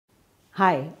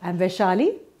Hi, I'm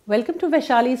Vaishalee. Welcome to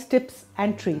Vaishalee's Tips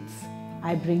and Treats.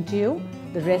 I bring to you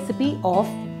the recipe of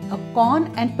a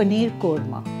corn and paneer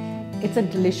korma. It's a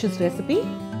delicious recipe.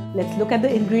 Let's look at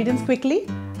the ingredients quickly.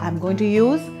 I'm going to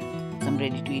use some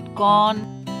ready-to-eat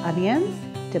corn, onions,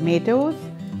 tomatoes,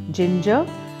 ginger,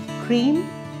 cream,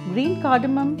 green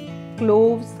cardamom,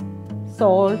 cloves,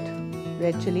 salt,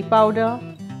 red chili powder,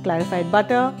 clarified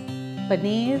butter,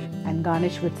 paneer, and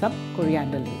garnish with some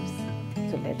coriander leaves.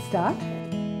 So let's start.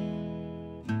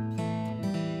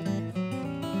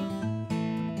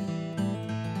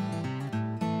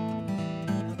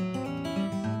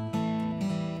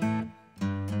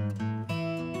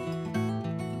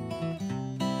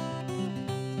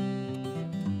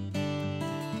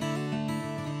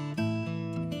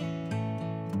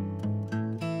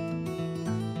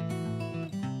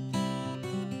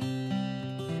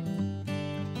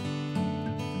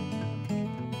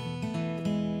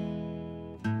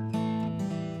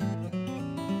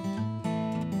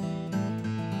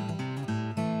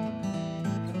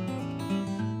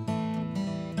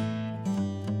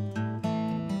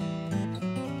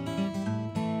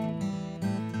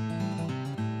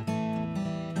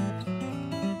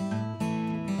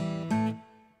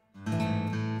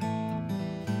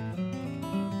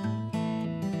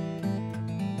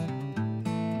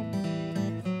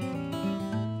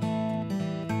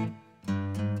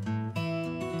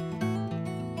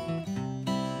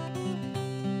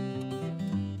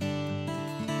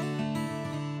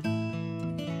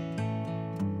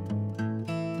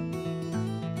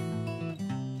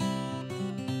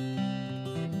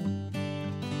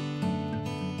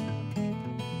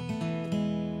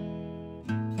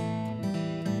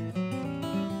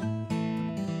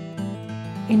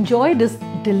 Enjoy this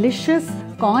delicious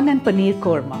corn and paneer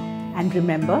korma, and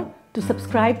remember to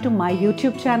subscribe to my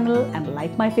YouTube channel and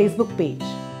like my Facebook page,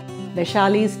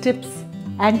 Vaishalee's Tips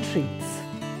and Treats.